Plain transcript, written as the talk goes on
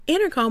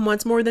Intercom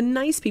wants more than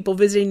nice people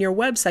visiting your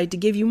website to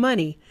give you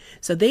money.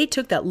 So they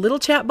took that little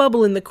chat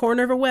bubble in the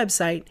corner of a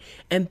website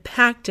and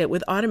packed it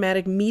with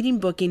automatic meeting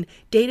booking,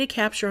 data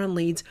capture on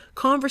leads,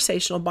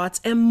 conversational bots,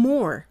 and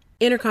more.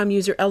 Intercom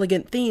user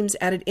Elegant Themes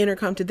added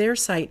Intercom to their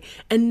site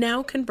and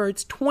now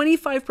converts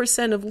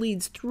 25% of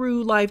leads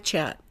through live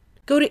chat.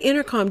 Go to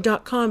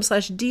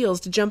intercom.com/deals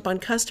to jump on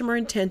customer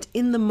intent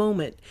in the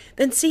moment.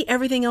 Then see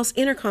everything else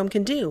Intercom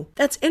can do.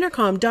 That's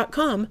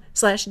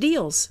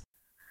intercom.com/deals.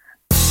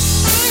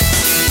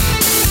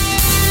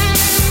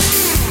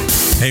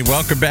 Hey,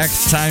 welcome back.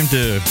 It's time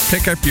to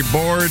pick up your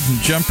board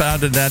and jump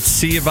out of that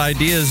sea of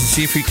ideas and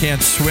see if you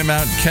can't swim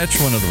out and catch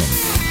one of them.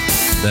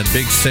 That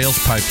big sales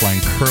pipeline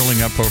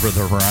curling up over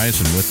the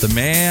horizon with the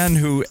man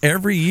who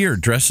every year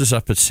dresses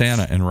up as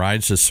Santa and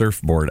rides his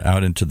surfboard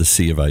out into the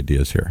sea of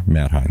ideas here,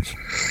 Matt Hines.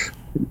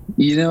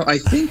 You know, I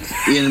think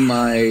in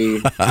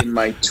my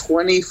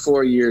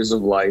 24 years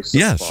of life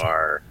so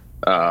far,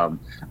 I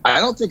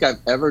don't think I've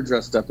ever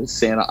dressed up as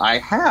Santa. I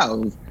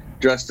have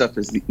dressed up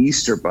as the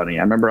Easter Bunny.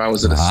 I remember I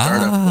was at a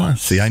startup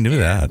once. See, I knew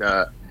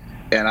that.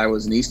 And I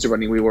was an Easter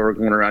Bunny. We were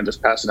going around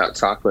just passing out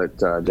chocolate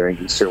during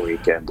Easter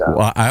week. And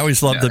well, I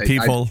always love the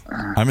people.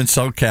 I'm in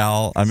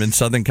SoCal. I'm in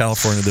Southern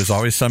California. There's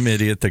always some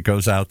idiot that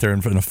goes out there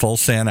in a full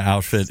Santa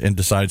outfit and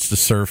decides to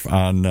surf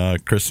on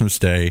Christmas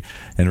Day,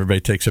 and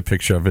everybody takes a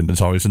picture of it, and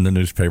it's always in the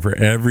newspaper.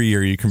 Every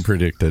year you can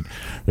predict it.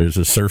 There's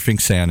a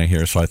surfing Santa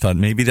here, so I thought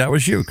maybe that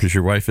was you because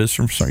your wife is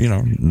from,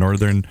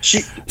 northern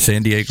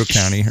San Diego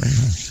County.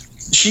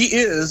 She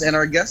is, and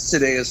our guest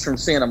today is from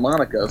Santa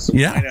Monica, so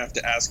we might have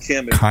to ask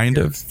him. Same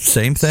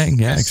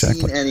thing,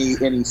 exactly. Seen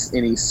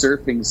any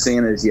surfing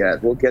Santas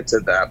yet? Us get to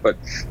that, but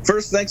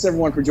first, thanks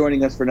everyone for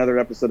joining us for another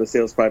episode of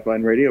Sales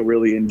Pipeline Radio.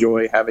 Really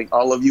enjoy having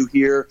all of you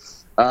here.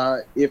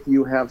 If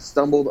you have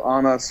stumbled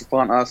upon us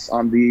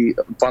on the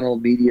Funnel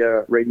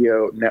Media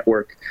Radio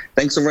Network,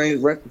 thanks so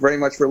very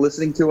much for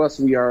listening to us.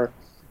 We are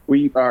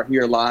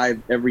here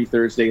live every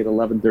Thursday at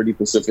 11:30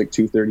 Pacific,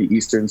 2:30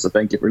 Eastern. So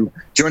thank you for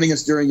joining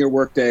us during your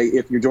workday.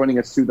 If you're joining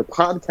us through the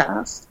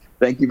podcast,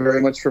 thank you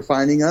very much for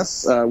finding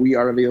us. We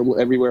are available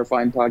everywhere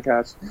fine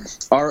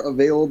podcasts are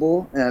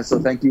available. So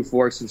thank you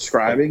for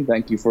subscribing.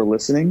 Thank you for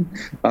listening.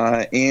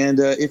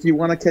 And if you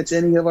want to catch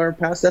any of our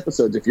past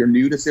episodes, if you're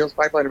new to Sales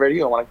Pipeline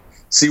Radio, I want to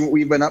see what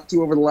we've been up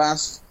to over the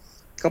last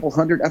couple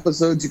hundred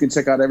episodes, you can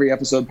check out every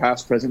episode,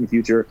 past, present, and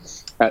future,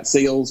 at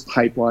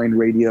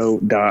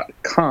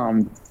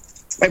salespipelineradio.com.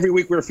 Every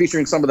week we're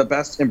featuring some of the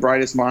best and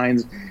brightest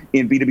minds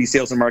in B2B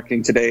sales and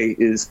marketing. Today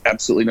is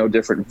absolutely no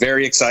different.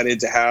 Very excited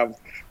to have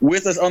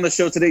with us on the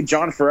show today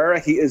John Ferreira.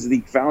 He is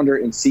the founder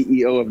and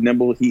CEO of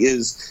Nimble. He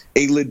is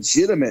a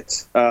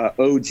legitimate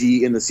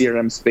OG in the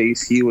CRM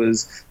space. He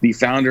was the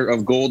founder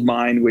of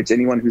Goldmine, which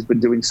anyone who's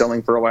been doing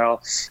selling for a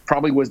while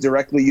probably was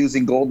directly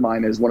using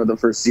Goldmine as one of the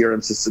first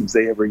CRM systems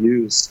they ever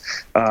used.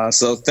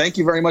 So thank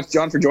you very much,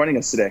 John, for joining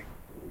us today.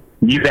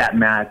 You bet,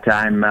 Matt.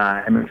 I'm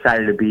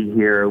excited to be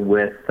here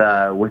with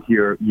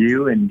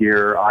you and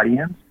your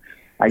audience.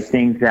 I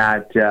think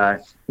that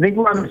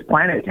we're on this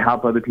planet to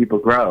help other people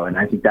grow, and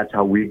I think that's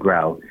how we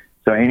grow.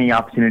 So any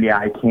opportunity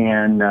I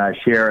can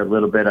share a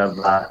little bit of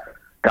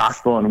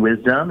gospel and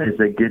wisdom is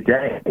a good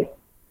day.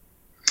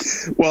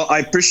 Well, I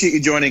appreciate you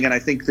joining, and I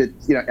think that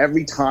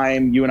every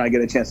time you and I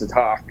get a chance to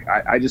talk,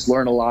 I just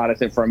learn a lot. I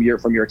think from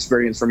your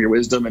experience, from your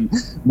wisdom, and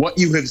what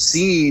you have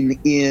seen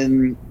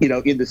in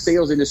the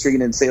sales industry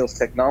and in sales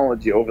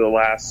technology over the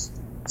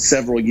last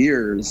several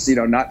years.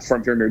 Not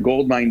from your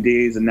Goldmine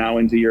days and now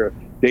into your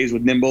days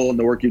with Nimble and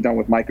the work you've done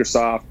with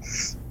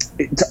Microsoft.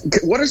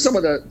 What are some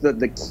of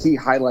the key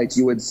highlights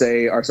you would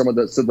say are some of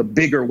the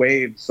bigger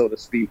waves, so to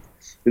speak,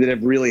 that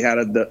have really had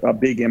a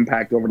big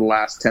impact over the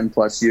last 10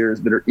 plus years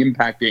that are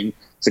impacting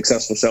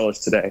successful sellers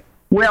today?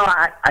 Well,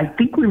 I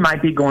think we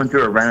might be going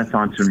through a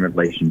renaissance in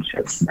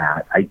relationships,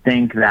 Matt. I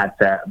think that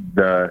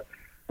the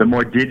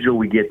more digital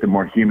we get, the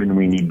more human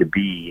we need to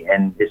be.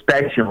 And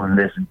especially in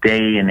this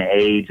day and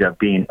age of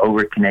being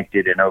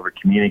over-connected and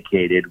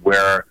over-communicated,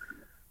 where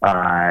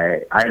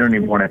I don't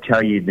even want to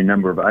tell you the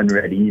number of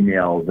unread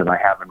emails that I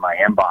have in my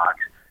inbox.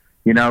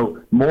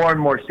 More and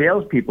more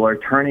salespeople are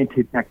turning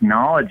to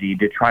technology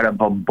to try to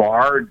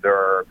bombard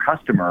their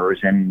customers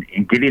and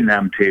getting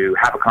them to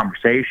have a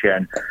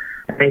conversation.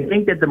 And I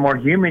think that the more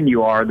human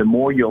you are, the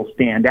more you'll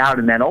stand out.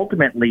 And then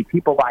ultimately,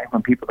 people buy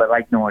from people that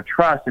like, know, and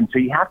trust. And so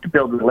you have to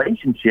build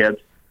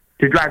relationships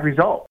to drive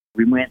results.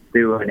 We went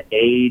through an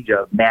age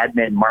of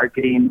madmen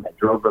marketing that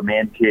drove them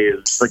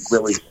into Slick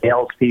Willy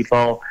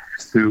salespeople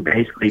who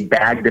basically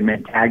bagged them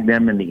and tagged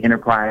them in the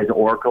enterprise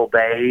Oracle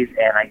days.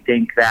 And I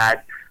think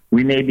that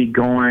we may be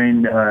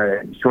going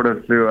sort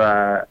of through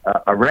a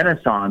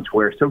renaissance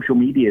where social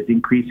media is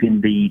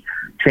increasing the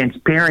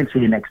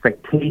transparency and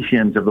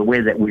expectations of the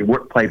way that we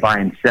work, play, buy,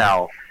 and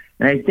sell.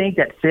 And I think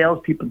that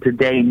salespeople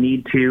today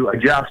need to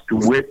adjust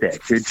with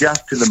it, to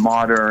adjust to the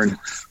modern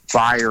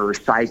buyer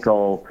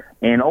cycle.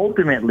 And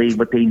ultimately,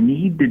 what they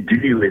need to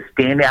do is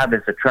stand out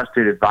as a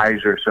trusted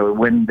advisor. So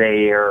when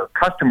their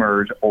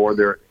customers or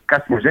their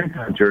customers'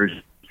 influencers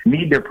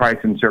need their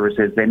pricing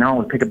services, they not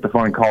only pick up the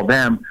phone and call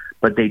them,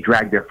 but they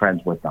drag their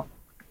friends with them.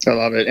 I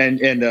love it.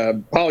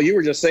 And Paul, you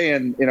were just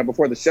saying,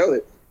 before the show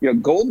that,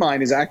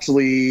 Goldmine is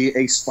actually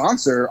a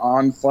sponsor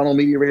on Funnel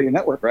Media Radio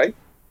Network, right?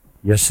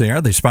 Yes, they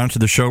are. They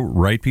sponsored the show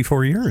right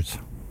before yours.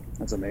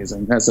 That's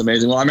amazing.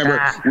 Well, I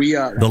remember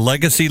the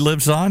legacy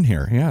lives on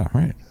here. Yeah,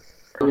 right.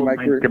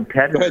 Goldmine's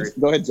competitors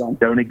go ahead, John.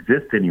 Don't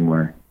exist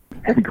anymore.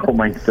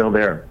 Goldmine's still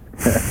there.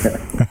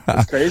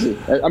 It's crazy.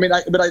 I mean,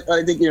 I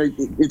think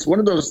it's one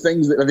of those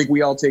things that I think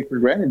we all take for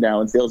granted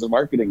now in sales and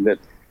marketing that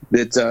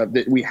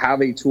we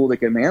have a tool that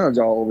can manage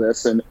all of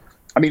this. And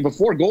I mean,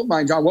 before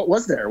Goldmine, John, what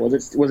was there?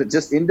 Was it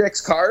just index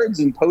cards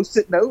and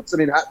Post-it notes? I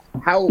mean,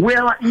 how?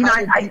 Well,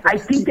 I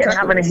think that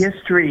having a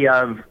history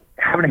of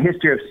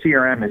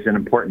CRM is an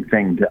important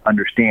thing to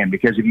understand,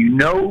 because if you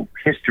know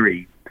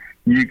history,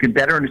 you can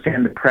better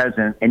understand the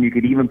present, and you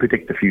could even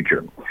predict the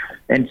future.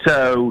 And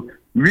so,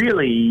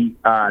 really,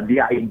 the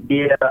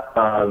idea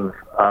of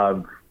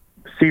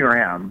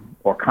CRM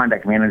or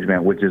contact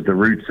management, which is the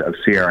roots of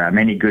CRM,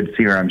 any good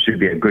CRM should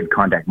be a good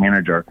contact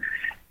manager,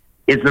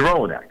 is the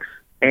Rolodex.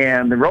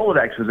 And the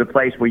Rolodex was a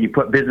place where you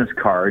put business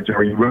cards,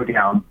 or you wrote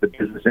down the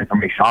business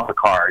information off a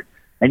card,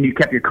 and you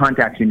kept your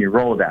contacts in your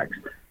Rolodex.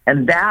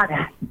 And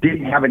that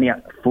didn't have any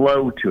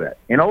flow to it.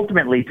 And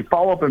ultimately, to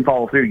follow up and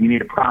follow through, you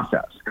need a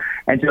process.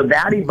 And so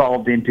that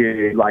evolved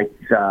into like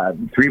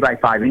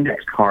 3x5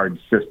 index card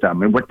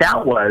system. And what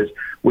that was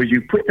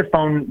you put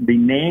the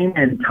name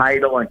and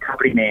title and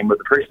company name of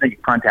the person that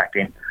you're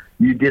contacting.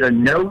 You did a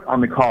note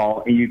on the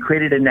call, and you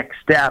created a next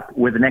step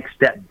with a next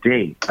step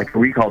date, like a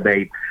recall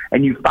date.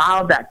 And you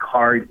filed that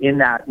card in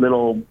that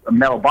little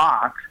metal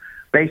box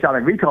based on a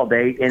recall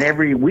date. And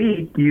every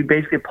week, you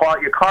basically pull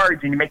out your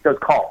cards and you make those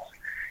calls.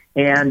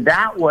 And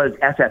that was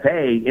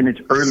SFA in its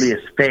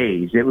earliest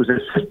phase. It was a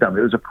system.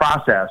 It was a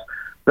process.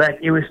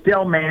 But it was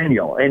still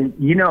manual. And,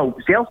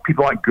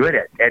 salespeople aren't good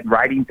at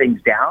writing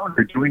things down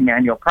or doing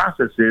manual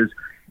processes.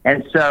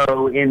 And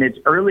so in its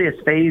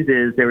earliest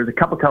phases, there was a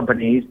couple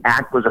companies.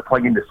 ACT was a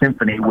plug-in to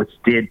Symphony, which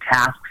did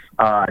tasks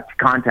to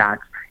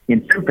contacts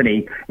in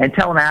Symphony. And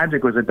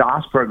Telemagic was a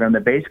DOS program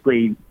that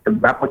basically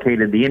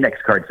replicated the index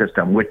card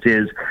system, which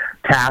is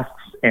tasks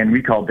and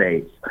recall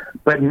dates.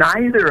 But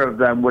neither of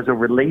them was a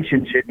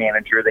relationship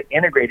manager that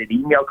integrated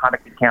email,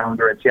 contact, and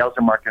calendar, and sales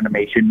and marketing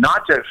automation,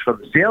 not just for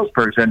the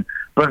salesperson,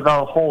 but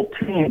the whole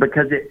team,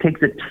 because it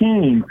takes a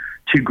team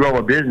to grow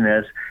a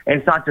business, and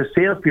it's not just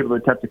salespeople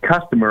that touch the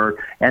customer.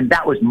 And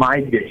that was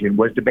my vision,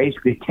 was to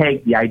basically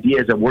take the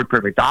ideas of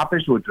WordPerfect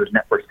Office, which was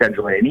network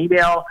scheduling and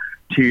email,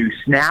 to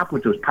Snap,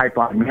 which was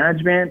pipeline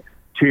management,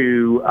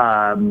 to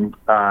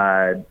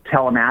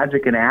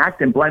Telemagic and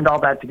ACT, and blend all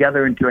that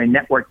together into a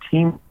network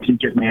team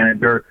relationship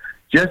manager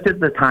just at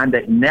the time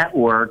that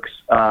networks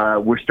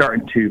were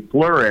starting to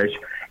flourish.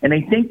 And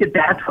I think that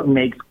that's what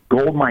makes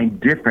Goldmine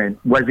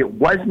different, was it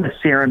wasn't a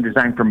CRM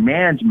designed for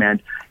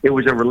management. It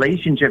was a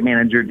relationship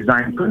manager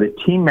designed for the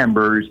team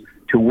members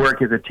to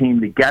work as a team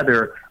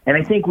together. And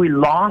I think we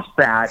lost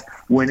that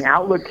when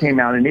Outlook came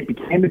out and it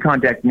became the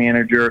contact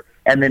manager,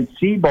 and then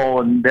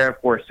Siebel and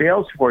therefore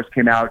Salesforce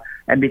came out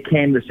and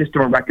became the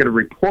system of record of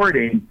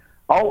reporting.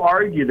 I'll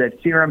argue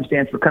that CRM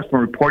stands for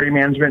customer reporting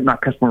management,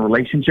 not customer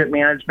relationship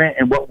management.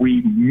 And what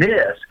we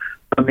miss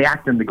from the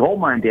ACT and the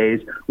Goldmine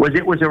days was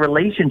it was a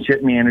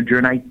relationship manager.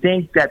 And I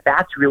think that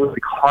that's really the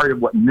heart of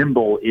what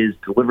Nimble is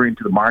delivering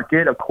to the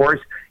market. Of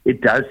course,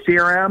 it does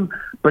CRM,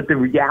 but the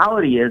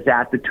reality is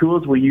that the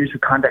tools we use for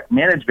contact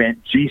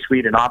management, G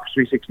Suite and Office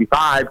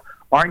 365,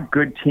 aren't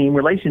good team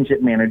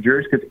relationship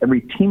managers, because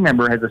every team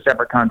member has a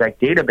separate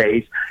contact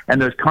database,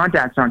 and those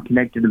contacts aren't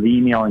connected to the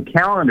email and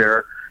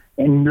calendar,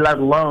 and let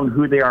alone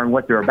who they are and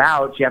what they're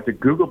about. You have to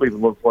Google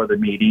people before the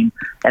meeting.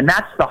 And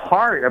that's the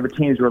heart of a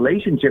team's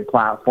relationship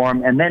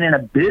platform. And then in a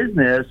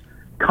business,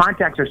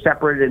 contacts are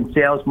separated in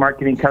sales,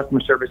 marketing,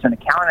 customer service, and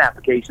accounting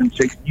applications.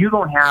 So you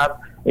don't have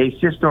a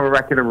system of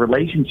record of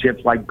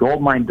relationships like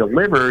Goldmine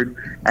delivered.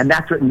 And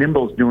that's what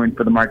Nimble's doing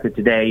for the market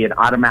today. It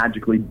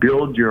automatically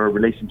builds your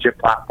relationship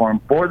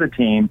platform for the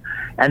team.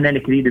 And then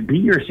it can either be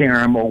your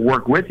CRM or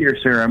work with your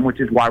CRM, which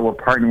is why we're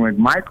partnering with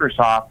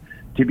Microsoft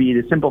to be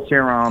the simple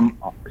CRM,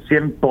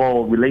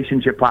 simple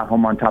relationship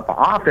platform on top of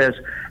Office,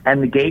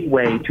 and the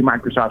gateway to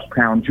Microsoft's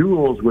crown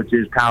jewels, which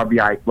is Power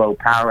BI, Flow,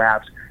 Power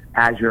Apps,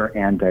 Azure,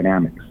 and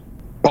Dynamics.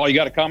 Paul, you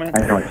got a comment?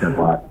 I know I said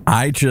a lot.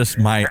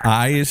 My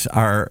eyes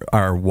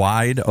are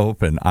wide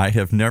open. I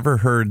have never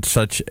heard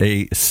such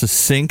a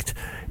succinct,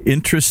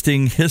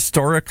 interesting,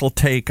 historical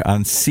take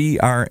on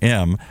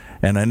CRM,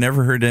 and I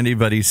never heard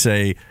anybody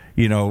say,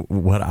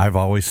 what I've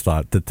always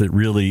thought, that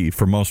really,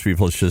 for most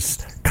people, it's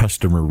just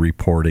customer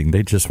reporting.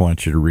 They just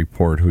want you to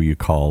report who you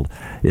called.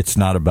 It's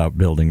not about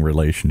building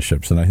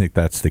relationships, and I think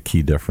that's the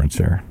key difference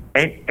here.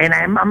 And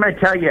I'm going to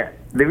tell you,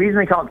 the reason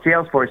they call it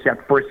Salesforce is to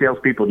force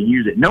salespeople to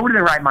use it. Nobody in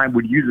their right mind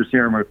would use a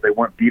CRM if they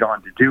weren't beat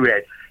on to do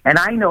it. And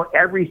I know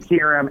every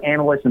CRM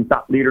analyst and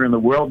thought leader in the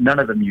world, none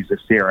of them use a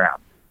CRM.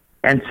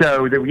 And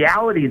so the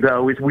reality,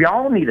 though, is we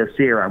all need a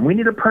CRM. We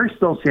need a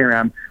personal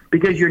CRM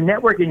because your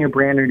network and your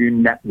brand are your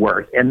net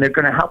worth, and they're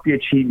going to help you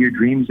achieve your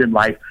dreams in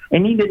life.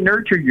 And you need to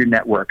nurture your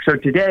network. So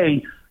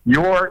today,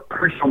 your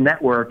personal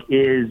network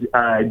is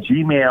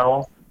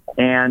Gmail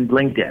and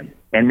LinkedIn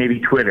and maybe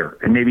Twitter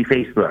and maybe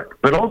Facebook.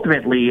 But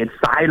ultimately, it's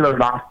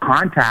siloed off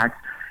contacts,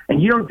 and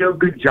you don't do a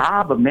good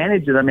job of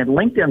managing them, and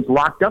LinkedIn's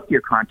locked up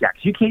your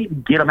contacts. You can't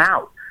even get them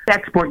out.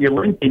 Export your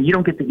LinkedIn, you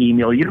don't get the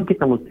email, you don't get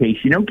the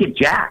location, you don't get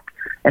jack.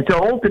 And so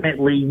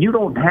ultimately, you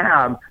don't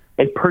have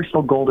a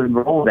personal golden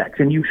Rolodex,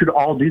 and you should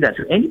all do that.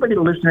 So anybody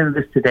listening to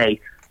this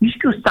today, you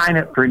should go sign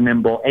up for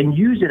Nimble and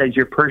use it as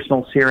your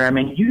personal CRM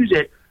and use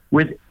it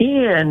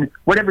within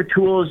whatever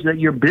tools that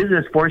your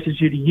business forces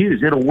you to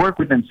use. It'll work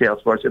within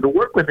Salesforce. It'll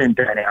work within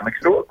Dynamics.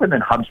 It'll work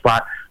within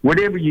HubSpot,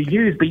 whatever you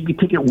use, but you can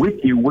take it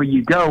with you where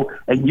you go,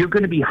 and you're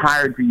going to be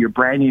hired for your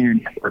brand new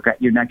network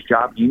at your next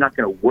job. You're not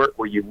going to work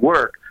where you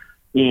work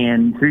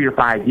in 3 to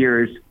 5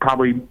 years,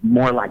 probably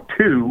more like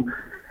 2.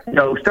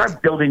 So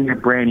start building your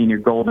brand and your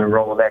golden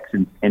Rolodex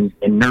and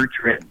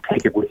nurture it and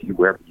take it with you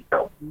wherever you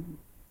go.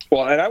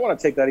 Well, and I want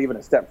to take that even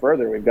a step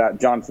further. We've got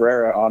John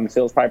Ferreira on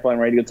Sales Pipeline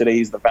Radio today.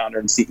 He's the founder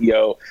and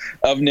CEO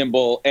of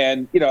Nimble.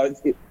 And,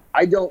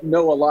 I don't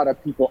know a lot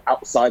of people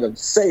outside of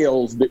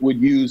sales that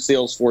would use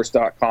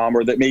Salesforce.com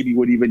or that maybe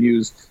would even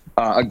use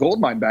a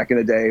Goldmine back in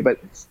the day. But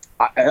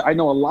I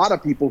know a lot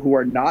of people who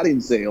are not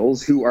in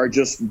sales who are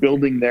just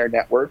building their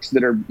networks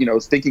that are,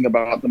 thinking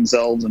about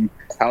themselves and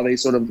how they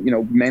sort of,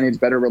 manage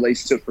better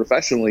relationships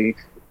professionally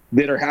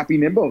that are happy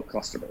Nimble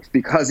customers,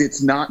 because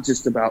it's not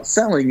just about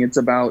selling. It's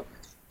about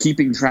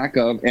keeping track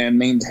of and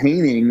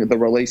maintaining the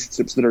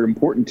relationships that are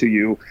important to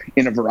you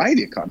in a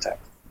variety of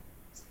contexts.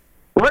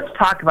 Well, let's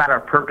talk about our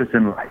purpose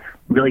in life,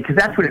 really, because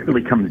that's what it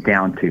really comes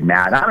down to,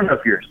 Matt. I don't know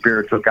if you're a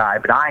spiritual guy,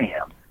 but I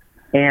am.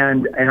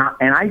 And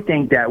I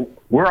think that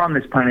we're on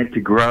this planet to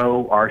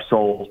grow our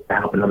souls, to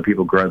help other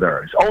people grow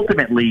theirs.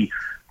 Ultimately,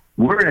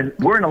 we're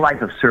in a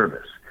life of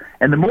service.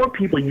 And the more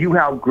people you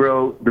help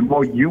grow, the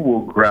more you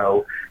will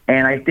grow.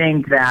 And I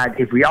think that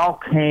if we all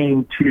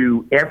came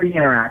to every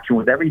interaction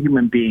with every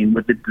human being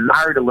with the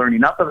desire to learn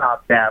enough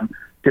about them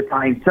to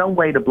find some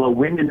way to blow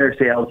wind in their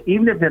sails,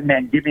 even if it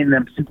meant giving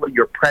them simply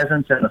your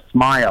presence and a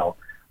smile,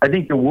 I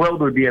think the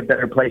world would be a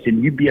better place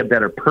and you'd be a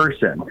better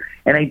person.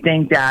 And I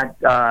think that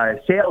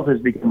sales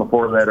has become a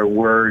 4-letter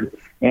word,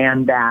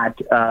 and that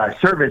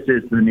service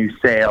is the new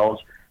sales.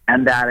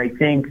 And that I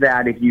think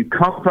that if you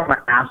come from an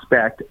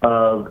aspect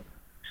of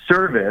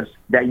service,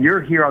 that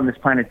you're here on this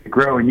planet to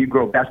grow, and you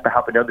grow best by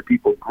helping other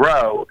people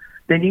grow,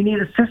 then you need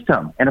a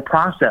system and a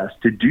process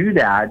to do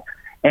that.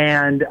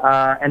 And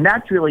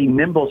that's really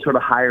Nimble's sort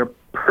of higher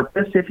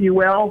purpose, if you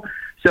will.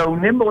 So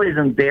Nimble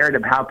isn't there to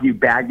help you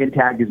bag and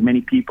tag as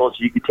many people so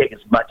you can take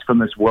as much from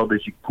this world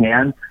as you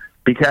can,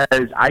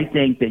 because I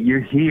think that you're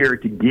here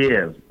to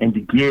give and to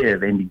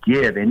give and to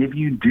give. And if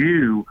you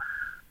do,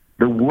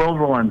 the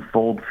world will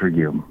unfold for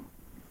you.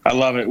 I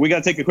love it. We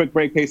got to take a quick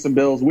break, pay some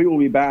bills. We will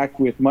be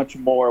back with much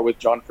more with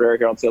John Ferreira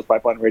here on Sales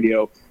Pipeline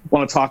Radio. I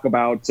want to talk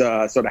about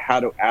sort of how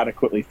to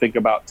adequately think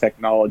about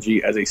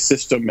technology as a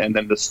system, and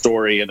then the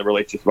story and the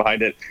relationships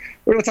behind it.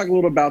 We're going to talk a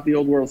little bit about the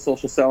old world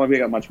social selling. We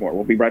got much more.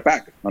 We'll be right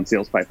back on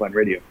Sales Pipeline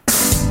Radio.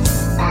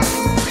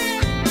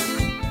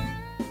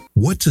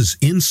 What does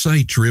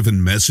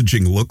insight-driven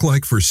messaging look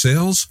like for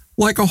sales?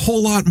 Like a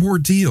whole lot more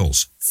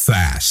deals,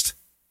 fast.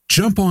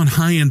 Jump on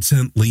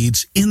high-intent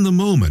leads in the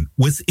moment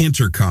with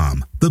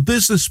Intercom, the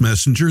business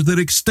messenger that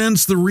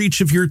extends the reach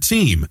of your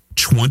team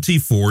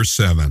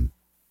 24/7.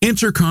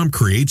 Intercom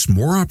creates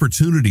more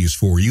opportunities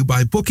for you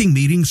by booking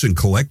meetings and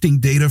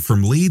collecting data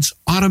from leads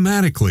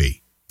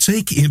automatically.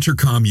 Take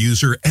Intercom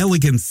user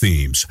Elegant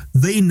Themes.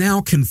 They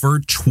now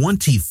convert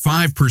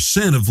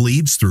 25% of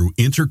leads through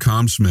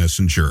Intercom's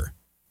messenger.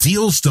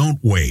 Deals don't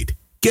wait.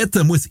 Get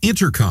them with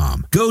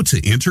Intercom. Go to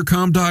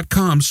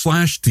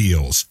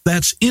intercom.com/deals.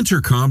 That's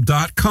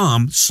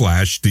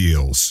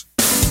intercom.com/deals.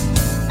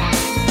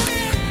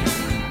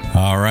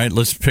 All right,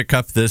 let's pick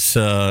up this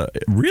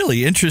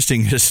really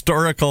interesting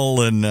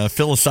historical and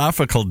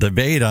philosophical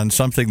debate on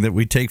something that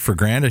we take for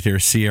granted here,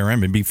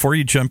 CRM. And before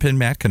you jump in,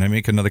 Matt, can I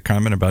make another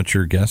comment about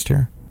your guest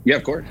here? Yeah,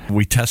 of course.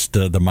 We test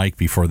the mic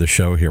before the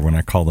show here when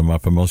I call them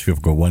up, and most people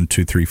go 1,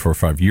 2, 3, 4,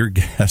 5. Your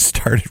guest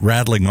started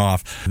rattling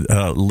off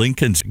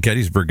Lincoln's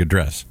Gettysburg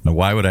Address. Now,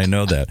 why would I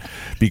know that?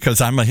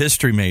 Because I'm a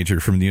history major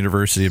from the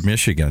University of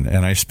Michigan,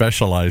 and I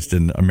specialized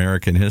in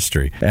American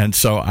history. And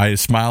so I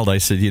smiled. I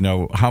said,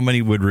 how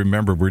many would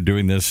remember we're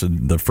doing this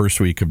in the first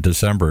week of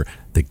December?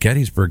 The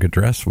Gettysburg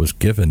Address was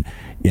given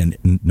in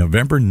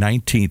November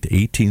 19th,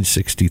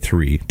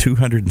 1863,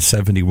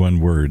 271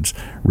 words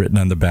written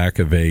on the back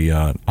of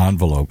a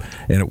envelope. envelope.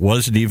 And it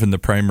wasn't even the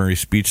primary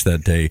speech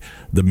that day.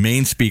 The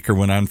main speaker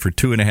went on for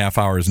 2.5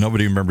 hours.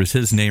 Nobody remembers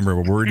his name or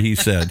a word he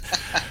said.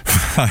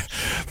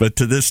 But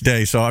to this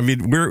day, so I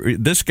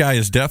mean, this guy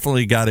has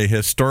definitely got a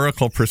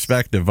historical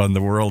perspective on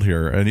the world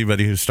here.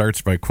 Anybody who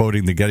starts by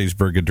quoting the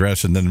Gettysburg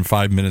Address and then in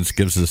 5 minutes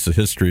gives us a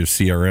history of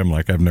CRM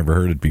like I've never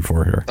heard it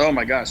before here. Oh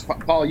my gosh,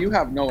 Paul, you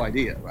have no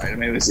idea, right? I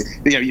mean,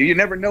 you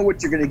never know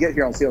what you're going to get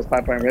here on Sales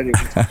Pipeline Radio.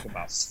 We talk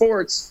about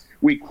sports.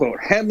 We quote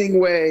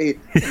Hemingway.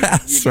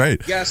 Yes, right.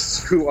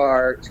 Guests who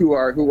are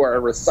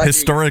reciting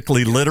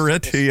historically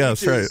literate.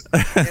 Yes, right.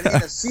 And in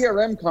a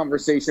CRM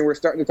conversation, we're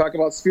starting to talk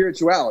about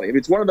spirituality.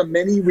 It's one of the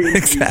many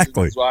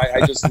reasons why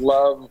I just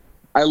love.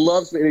 I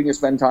love getting to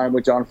spend time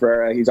with John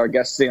Ferreira. He's our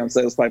guest today on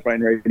Sales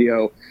Pipeline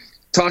Radio,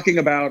 talking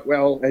about,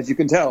 well, as you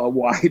can tell, a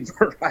wide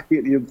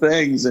variety of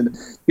things. And,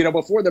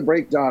 before the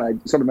break, John,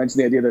 I sort of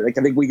mentioned the idea that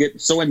I think we get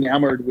so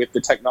enamored with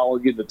the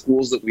technology and the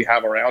tools that we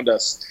have around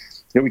us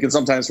that we can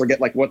sometimes forget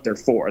what they're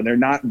for. And they're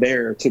not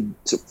there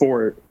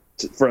for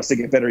us to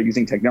get better at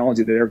using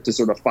technology. They're there to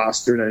sort of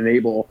foster and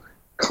enable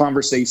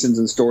conversations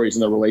and stories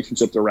and the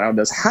relationships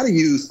around us. How do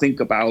you think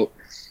about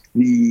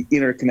the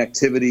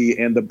interconnectivity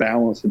and the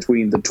balance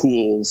between the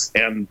tools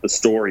and the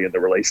story and the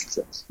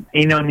relationships?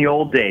 In the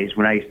old days,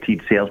 when I used to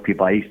teach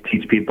salespeople, I used to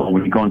teach people,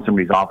 when you go in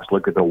somebody's office,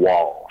 look at the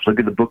walls, look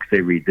at the books they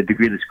read, the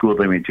degree of the school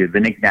they went to, the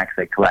knickknacks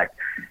they collect.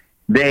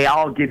 They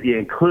all give you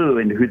a clue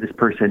into who this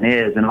person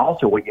is and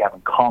also what you have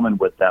in common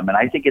with them. And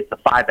I think it's the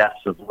 5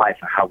 F's of life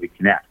of how we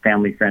connect: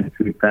 family, friend,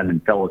 food, fun,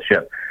 and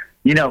fellowship.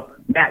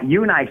 Matt,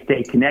 you and I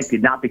stay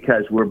connected not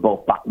because we're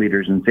both thought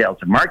leaders in sales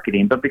and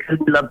marketing, but because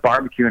we love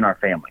barbecue in our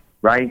family,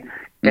 right?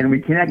 And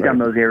we connect on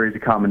those areas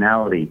of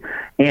commonality.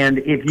 And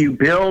if you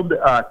build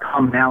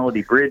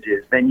commonality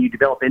bridges, then you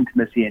develop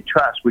intimacy and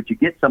trust, which you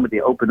get somebody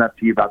to open up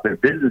to you about their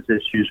business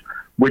issues,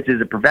 which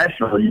as a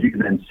professional you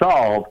can then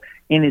solve.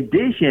 In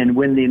addition,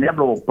 when the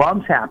inevitable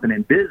bumps happen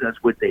in business,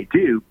 what they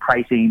do,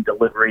 pricing,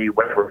 delivery,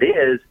 whatever it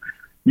is,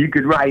 you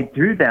could ride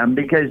through them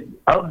because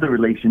of the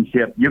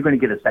relationship. You're going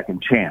to get a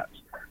second chance.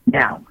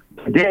 Now,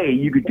 today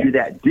you could do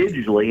that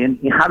digitally, and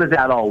how does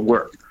that all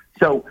work?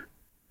 So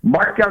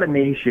market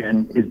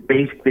automation is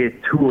basically a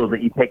tool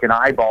that you take an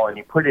eyeball and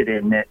you put it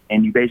in it,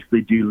 and you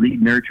basically do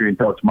lead nurture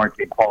until it's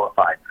market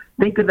qualified.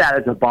 Think of that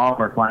as a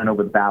bomber flying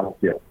over the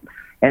battlefield.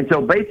 And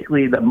so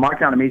basically the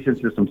market automation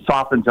system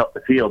softens up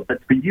the field.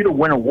 But for you to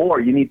win a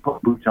war, you need to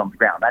put boots on the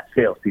ground. That's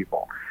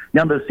salespeople.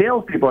 Now, those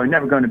salespeople are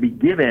never going to be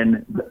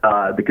given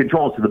the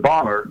controls to the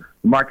bomber,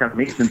 the market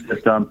automation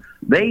system.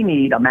 They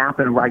need a map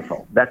and a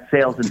rifle. That's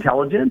sales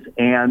intelligence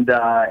and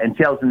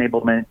sales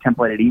enablement,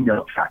 templated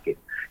email tracking.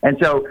 And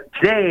so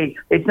today,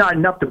 it's not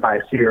enough to buy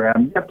a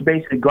CRM. You have to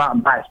basically go out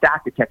and buy a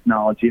stack of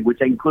technology,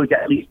 which includes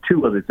at least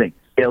 2 other things: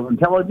 sales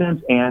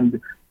intelligence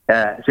and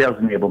sales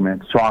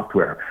enablement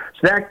software.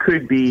 So that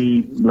could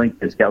be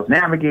linked to Sales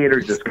Navigator,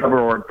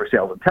 DiscoverOrg for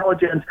sales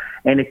intelligence,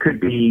 and it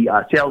could be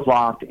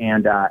SalesLoft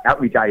and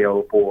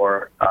Outreach.io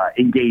for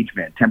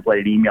engagement,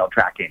 templated email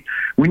tracking.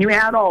 When you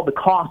add all the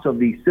costs of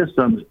these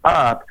systems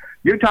up,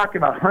 you're talking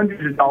about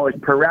hundreds of dollars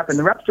per rep, and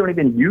the reps don't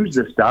even use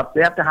this stuff.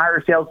 They have to hire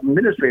a sales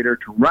administrator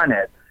to run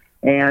it.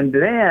 And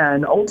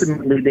then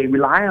ultimately they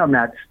rely on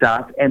that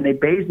stuff, and they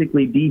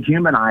basically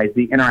dehumanize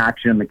the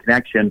interaction and the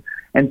connection.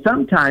 And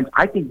sometimes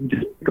I think you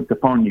just pick up the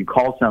phone and you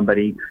call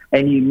somebody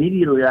and you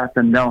immediately let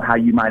them know how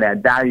you might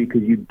add value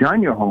because you've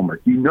done your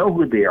homework. You know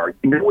who they are.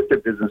 You know what their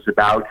business is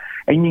about.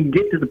 And you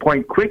get to the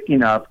point quick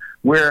enough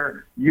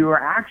where you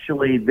are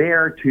actually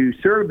there to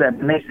serve them,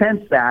 and they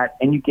sense that,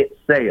 and you get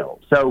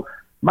sales. So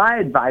my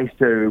advice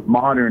to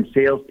modern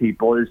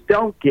salespeople is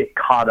don't get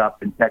caught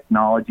up in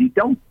technology.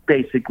 Don't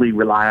basically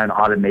rely on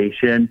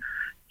automation.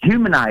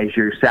 Humanize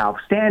yourself.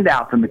 Stand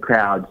out from the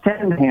crowd.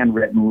 Send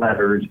handwritten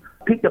letters.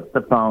 Pick up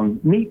the phone.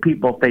 Meet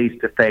people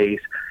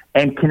face-to-face.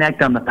 And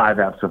connect on the 5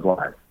 F's of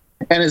life.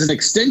 And as an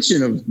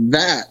extension of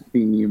that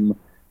theme,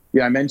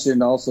 I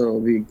mentioned also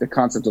the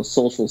concept of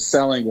social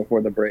selling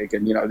before the break.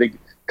 And, I think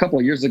a couple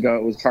of years ago,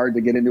 it was hard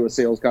to get into a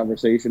sales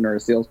conversation or a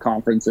sales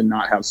conference and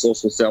not have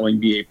social selling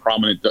be a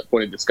prominent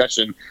point of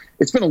discussion.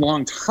 It's been a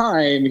long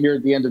time here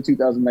at the end of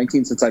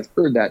 2019 since I've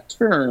heard that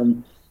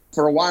term.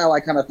 For a while, I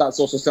kind of thought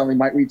social selling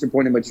might reach a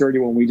point of maturity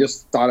when we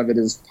just thought of it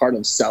as part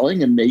of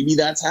selling, and maybe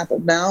that's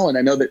happened now. And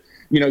I know that,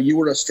 you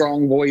were a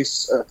strong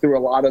voice through a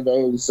lot of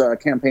those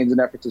campaigns and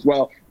efforts as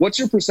well. What's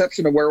your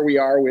perception of where we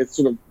are with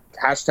sort of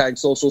hashtag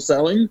social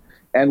selling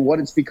and what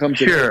it's become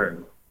today? Sure.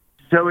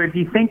 So if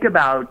you think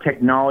about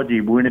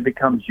technology, when it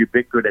becomes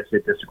ubiquitous,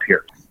 it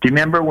disappears. Do you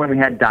remember when we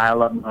had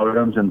dial-up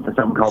modems and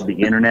something called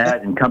the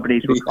internet, and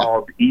companies were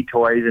called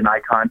eToys and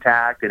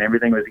iContact, and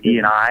everything was E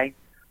and I?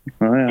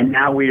 Oh, yeah. And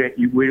now we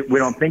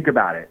don't think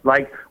about it.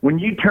 Like when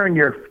you turn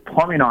your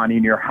plumbing on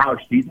in your house,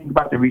 do you think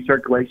about the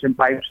recirculation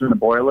pipes and the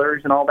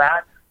boilers and all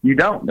that? You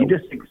don't. Nope. You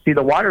just see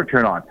the water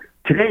turn on.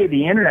 Today,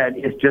 the internet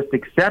is just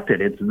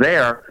accepted. It's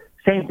there.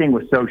 Same thing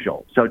with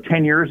social. So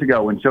 10 years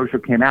ago when social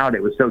came out,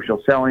 it was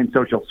social selling,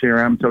 social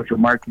CRM, social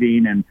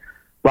marketing, and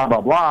blah,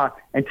 blah, blah.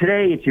 And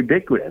today it's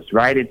ubiquitous,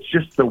 right? It's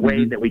just the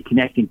way that we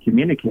connect and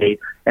communicate.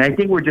 And I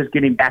think we're just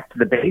getting back to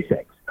the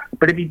basics.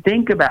 But if you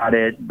think about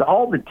it,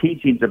 all the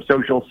teachings of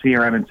social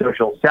CRM and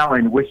social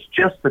selling was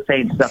just the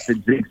same stuff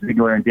that Zig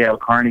Ziglar and Dale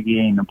Carnegie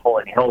and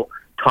Napoleon Hill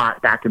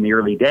taught back in the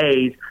early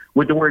days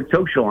with the word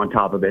social on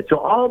top of it. So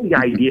all the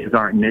ideas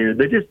aren't new.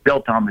 They're just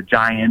built on the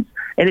giants.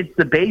 And it's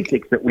the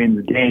basics that win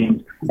the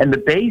games. And the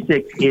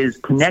basics is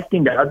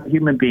connecting to other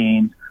human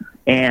beings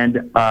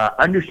and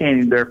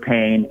understanding their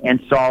pain and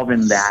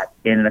solving that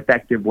in an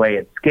effective way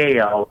at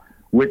scale,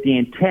 with the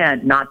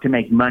intent not to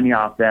make money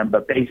off them,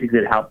 but basically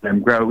to help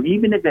them grow,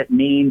 even if it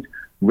means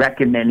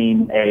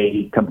recommending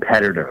a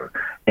competitor.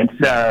 And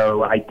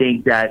so I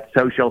think that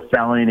social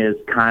selling is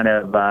kind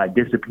of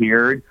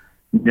disappeared.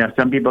 You know,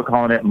 some people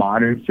calling it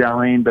modern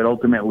selling, but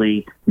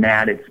ultimately,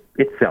 Matt, it's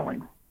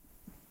selling.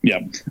 Yeah,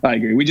 I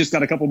agree. We just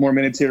got a couple more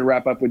minutes here to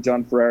wrap up with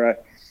John Ferreira.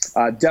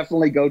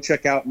 Definitely go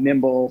check out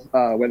Nimble,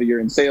 whether you're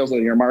in sales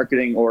or you're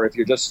marketing, or if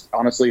you're just,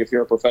 honestly, if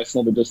you're a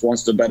professional that just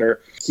wants to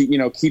better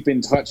keep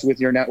in touch with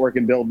your network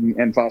and build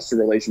and foster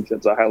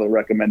relationships. I highly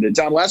recommend it.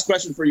 John, last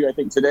question for you, I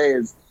think, today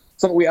is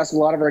something we ask a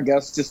lot of our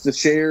guests, just to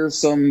share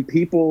some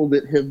people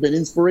that have been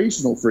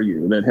inspirational for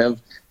you, that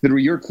have, through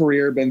your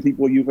career, been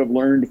people you have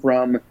learned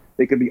from.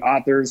 They could be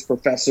authors,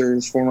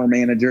 professors, former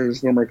managers,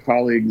 former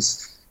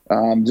colleagues,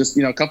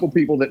 a couple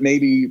people that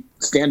maybe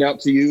stand out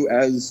to you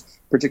as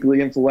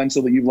particularly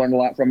influential that you've learned a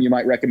lot from, you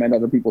might recommend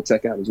other people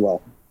check out as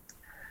well.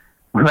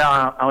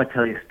 Well, I'll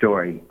tell you a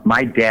story.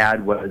 My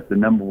dad was the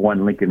number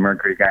one Lincoln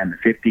Mercury guy in the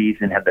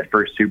 50s and had the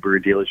first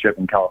Subaru dealership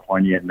in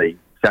California in the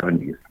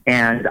 70s.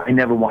 And I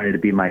never wanted to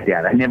be my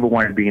dad. I never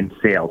wanted to be in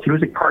sales. He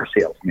was a car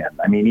salesman.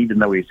 I mean, even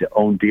though he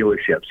owned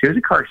dealerships, he was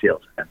a car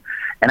salesman.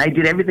 And I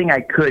did everything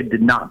I could to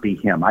not be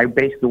him. I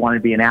basically wanted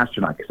to be an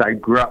astronaut because I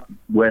grew up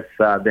with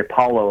the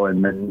Apollo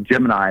and the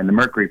Gemini and the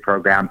Mercury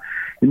program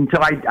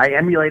until I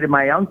emulated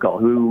my uncle,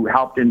 who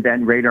helped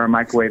invent radar and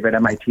microwave at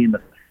MIT in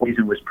the 40s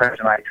and was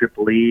president of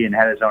IEEE and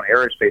had his own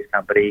aerospace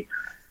company.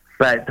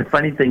 But the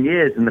funny thing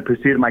is, in the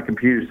pursuit of my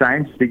computer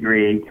science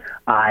degree,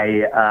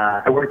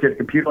 I worked at a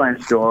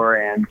Computerland store,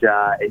 and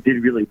it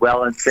did really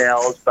well in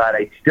sales, but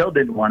I still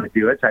didn't want to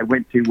do it. So I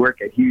went to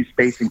work at Hughes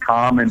Space and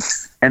Comm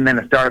and then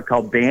a startup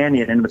called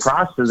Banyan. And in the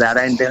process of that,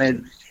 I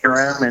invented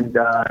CRM and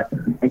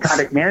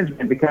contact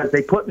management because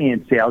they put me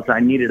in sales. I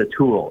needed a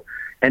tool.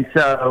 And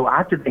so I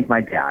have to thank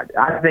my dad.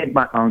 I have to thank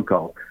my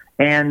uncle.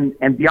 And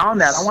beyond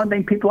that, I want to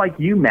thank people like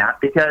you,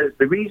 Matt, because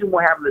the reason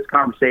we're having this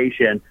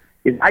conversation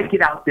is I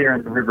get out there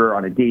in the river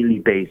on a daily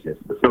basis,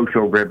 the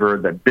social river,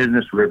 the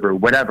business river,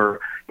 whatever,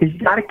 because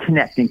you got to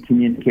connect and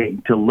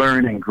communicate to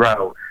learn and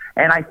grow.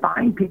 And I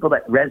find people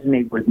that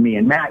resonate with me.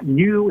 And Matt,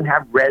 you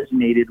have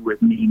resonated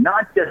with me,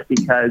 not just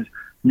because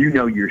you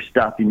know your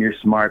stuff and you're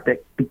smart,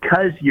 but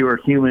because you're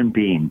a human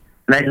being.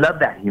 And I love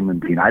that human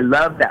being. I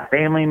love that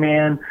family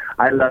man.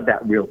 I love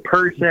that real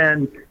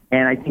person.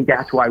 And I think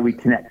that's why we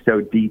connect so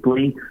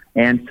deeply.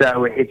 And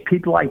so it's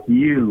people like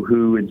you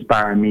who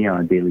inspire me on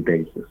a daily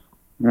basis.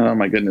 Oh,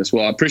 my goodness.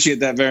 Well, I appreciate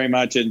that very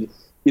much. And,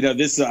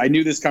 I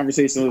knew this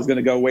conversation was going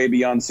to go way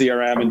beyond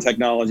CRM and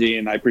technology,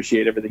 and I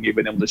appreciate everything you've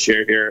been able to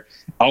share here.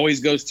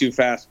 Always goes too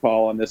fast,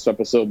 Paul, on this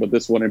episode, but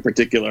this one in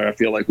particular, I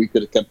feel like we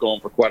could have kept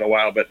going for quite a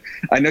while. But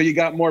I know you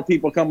got more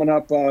people coming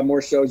up,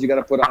 more shows you got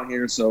to put on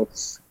here. So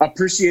I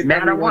appreciate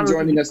everyone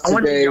joining us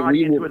today.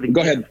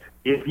 Go ahead.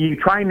 If you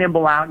try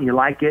Nimble out and you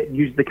like it,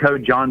 use the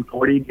code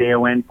JOHN40,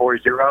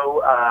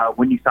 JON40.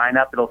 When you sign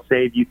up, it'll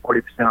save you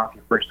 40% off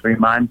your first 3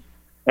 months.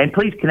 And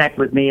please connect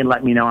with me and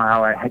let me know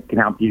how I can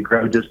help you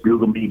grow. Just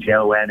Google me,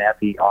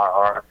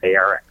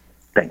 JONFERRARX.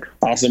 Thanks.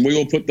 Awesome. We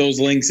will put those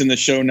links in the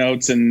show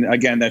notes. And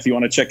again, if you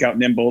want to check out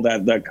Nimble,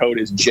 that code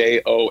is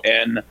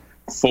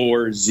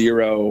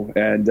JON40,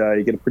 and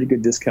you get a pretty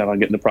good discount on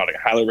getting the product.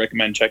 I highly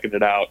recommend checking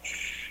it out.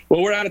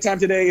 Well, we're out of time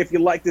today. If you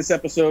like this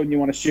episode and you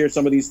want to share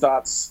some of these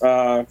thoughts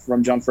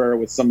from John Ferreira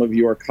with some of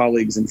your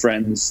colleagues and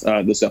friends,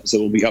 this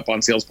episode will be up on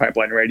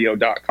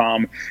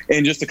salespipeliner.com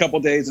in just a couple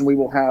of days, and we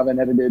will have an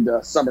edited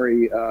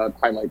summary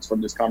highlights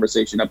from this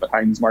conversation up at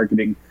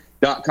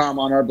HeinzMarketing.com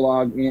on our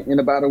blog in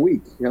about a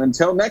week. And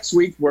until next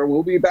week, where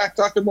we'll be back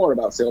talking more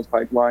about Sales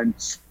Pipeline.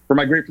 For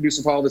my great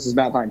producer, Paul, this is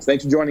Matt Heinz.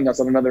 Thanks for joining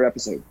us on another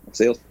episode of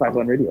Sales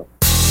Pipeline Radio.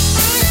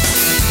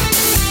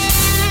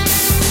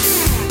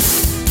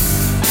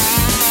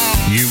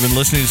 You've been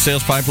listening to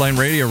Sales Pipeline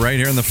Radio right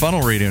here on the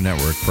Funnel Radio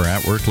Network for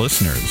at-work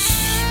listeners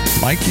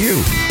like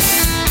you.